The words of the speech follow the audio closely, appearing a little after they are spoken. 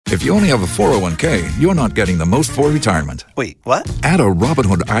If you only have a 401k, you're not getting the most for retirement. Wait, what? Add a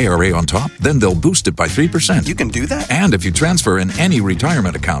Robinhood IRA on top, then they'll boost it by 3%. You can do that? And if you transfer in any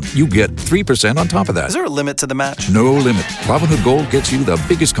retirement account, you get 3% on top of that. Is there a limit to the match? No limit. Robinhood Gold gets you the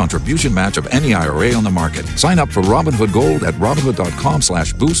biggest contribution match of any IRA on the market. Sign up for Robinhood Gold at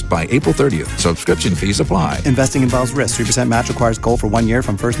Robinhood.com/boost by April 30th. Subscription fees apply. Investing involves risk. 3% match requires gold for 1 year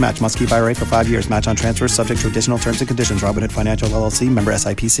from first match. Must keep IRA for 5 years. Match on transfers subject to additional terms and conditions. Robinhood Financial LLC, member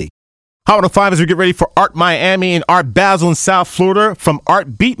SIPC. Hot 105 as we get ready for Art Miami and Art Basel in South Florida. From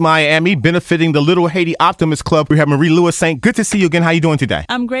Art Beat Miami, benefiting the Little Haiti Optimist Club, we have Marie Lewis Saint. Good to see you again. How are you doing today?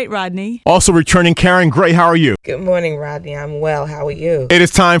 I'm great, Rodney. Also returning Karen Gray. How are you? Good morning, Rodney. I'm well. How are you? It is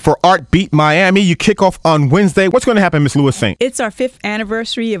time for Art Beat Miami. You kick off on Wednesday. What's going to happen, Miss Lewis Saint? It's our 5th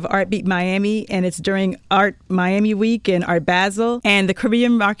anniversary of Art Beat Miami, and it's during Art Miami Week and Art Basel. And the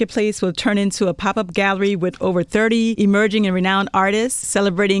Caribbean Marketplace will turn into a pop-up gallery with over 30 emerging and renowned artists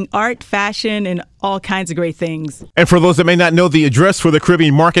celebrating art, fashion, and all kinds of great things. And for those that may not know the address for the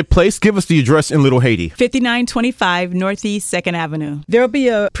Caribbean Marketplace, give us the address in Little Haiti. 5925 Northeast 2nd Avenue. There will be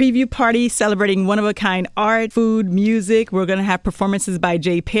a preview party celebrating one-of-a-kind art, food, music. We're going to have performances by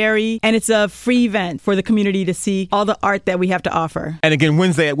Jay Perry. And it's a free event for the community to see all the art that we have to offer. And again,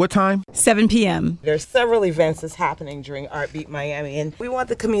 Wednesday at what time? 7 p.m. There's several events that's happening during Art Beat Miami. And we want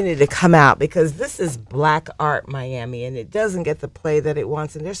the community to come out because this is Black Art Miami. And it doesn't get the play that it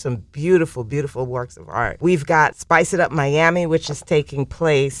wants. And there's some beautiful, beautiful works of art. We've got Spice It Up Miami, which is taking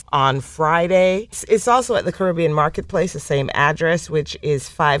place on Friday. It's also at the Caribbean Marketplace, the same address, which is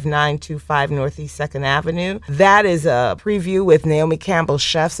 5925 Northeast 2nd Avenue. That is a preview with Naomi Campbell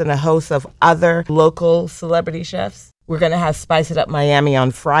chefs and a host of other local celebrity chefs. We're going to have Spice It Up Miami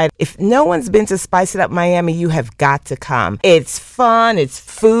on Friday. If no one's been to Spice It Up Miami, you have got to come. It's fun, it's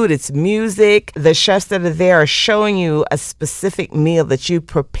food, it's music. The chefs that are there are showing you a specific meal that you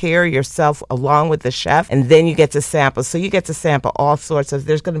prepare yourself along with the chef, and then you get to sample. So you get to sample all sorts of,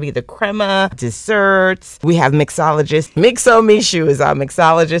 there's going to be the crema, desserts. We have mixologists. Mixo Mishu is our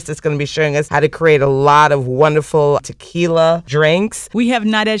mixologist that's going to be showing us how to create a lot of wonderful tequila drinks. We have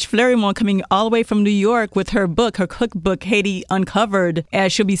Nadege Fleurimont coming all the way from New York with her book, her cookbook, Haiti Uncovered,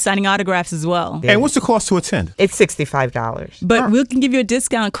 as she'll be signing autographs as well. And what's the cost to attend? It's $65. But we can give you a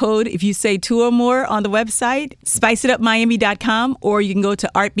discount code if you say 2 or more on the website, spiceitupmiami.com, or you can go to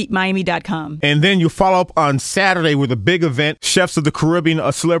artbeatmiami.com. And then you follow up on Saturday with a big event, Chefs of the Caribbean,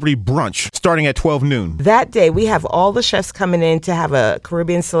 a celebrity brunch, starting at 12 noon. That day, we have all the chefs coming in to have a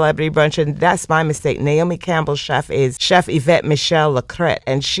Caribbean celebrity brunch, and that's my mistake. Naomi Campbell's chef is Chef Yvette Michelle Lacrette,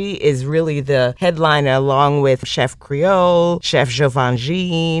 and she is really the headliner along with Chef Creole, Chef Jovan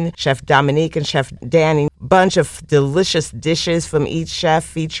Jean, Chef Dominique, and Chef Danny. Bunch of delicious dishes from each chef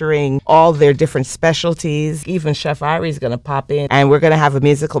featuring all their different specialties. Even Chef Irie's going to pop in, and we're going to have a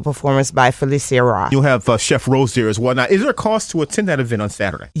musical performance by Felicia Ross. You'll have Chef Rose there as well. Now, is there a cost to attend that event on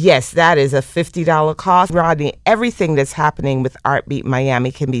Saturday? Yes, that is a $50 cost. Rodney, everything that's happening with Art Beat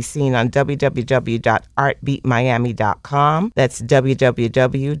Miami can be seen on www.artbeatmiami.com. That's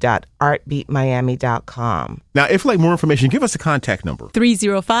www.artbeatmiami.com. Now, if you'd like more information, give us a contact number.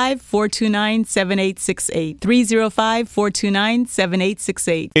 305-429-7868.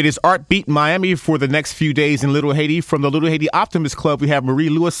 305-429-7868. It is Art Beat Miami for the next few days in Little Haiti. From the Little Haiti Optimist Club, we have Marie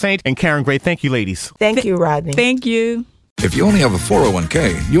Lewis Saint and Karen Gray. Thank you, ladies. Thank you, Rodney. Thank you. If you only have a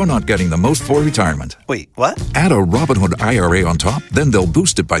 401k, you're not getting the most for retirement. Wait, what? Add a Robinhood IRA on top, then they'll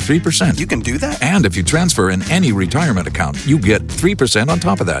boost it by 3%. You can do that? And if you transfer in any retirement account, you get 3% on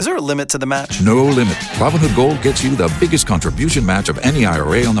top of that. Is there a limit to the match? No limit. Robinhood Gold gets you the biggest contribution match of any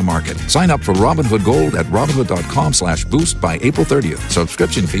IRA on the market. Sign up for Robinhood Gold at Robinhood.com/boost by April 30th.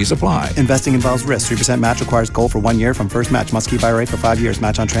 Subscription fees apply. Investing involves risk. 3% match requires gold for 1 year from first match. Must keep IRA for 5 years.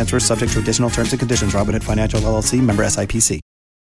 Match on transfers subject to additional terms and conditions. Robinhood Financial LLC, member SIPC.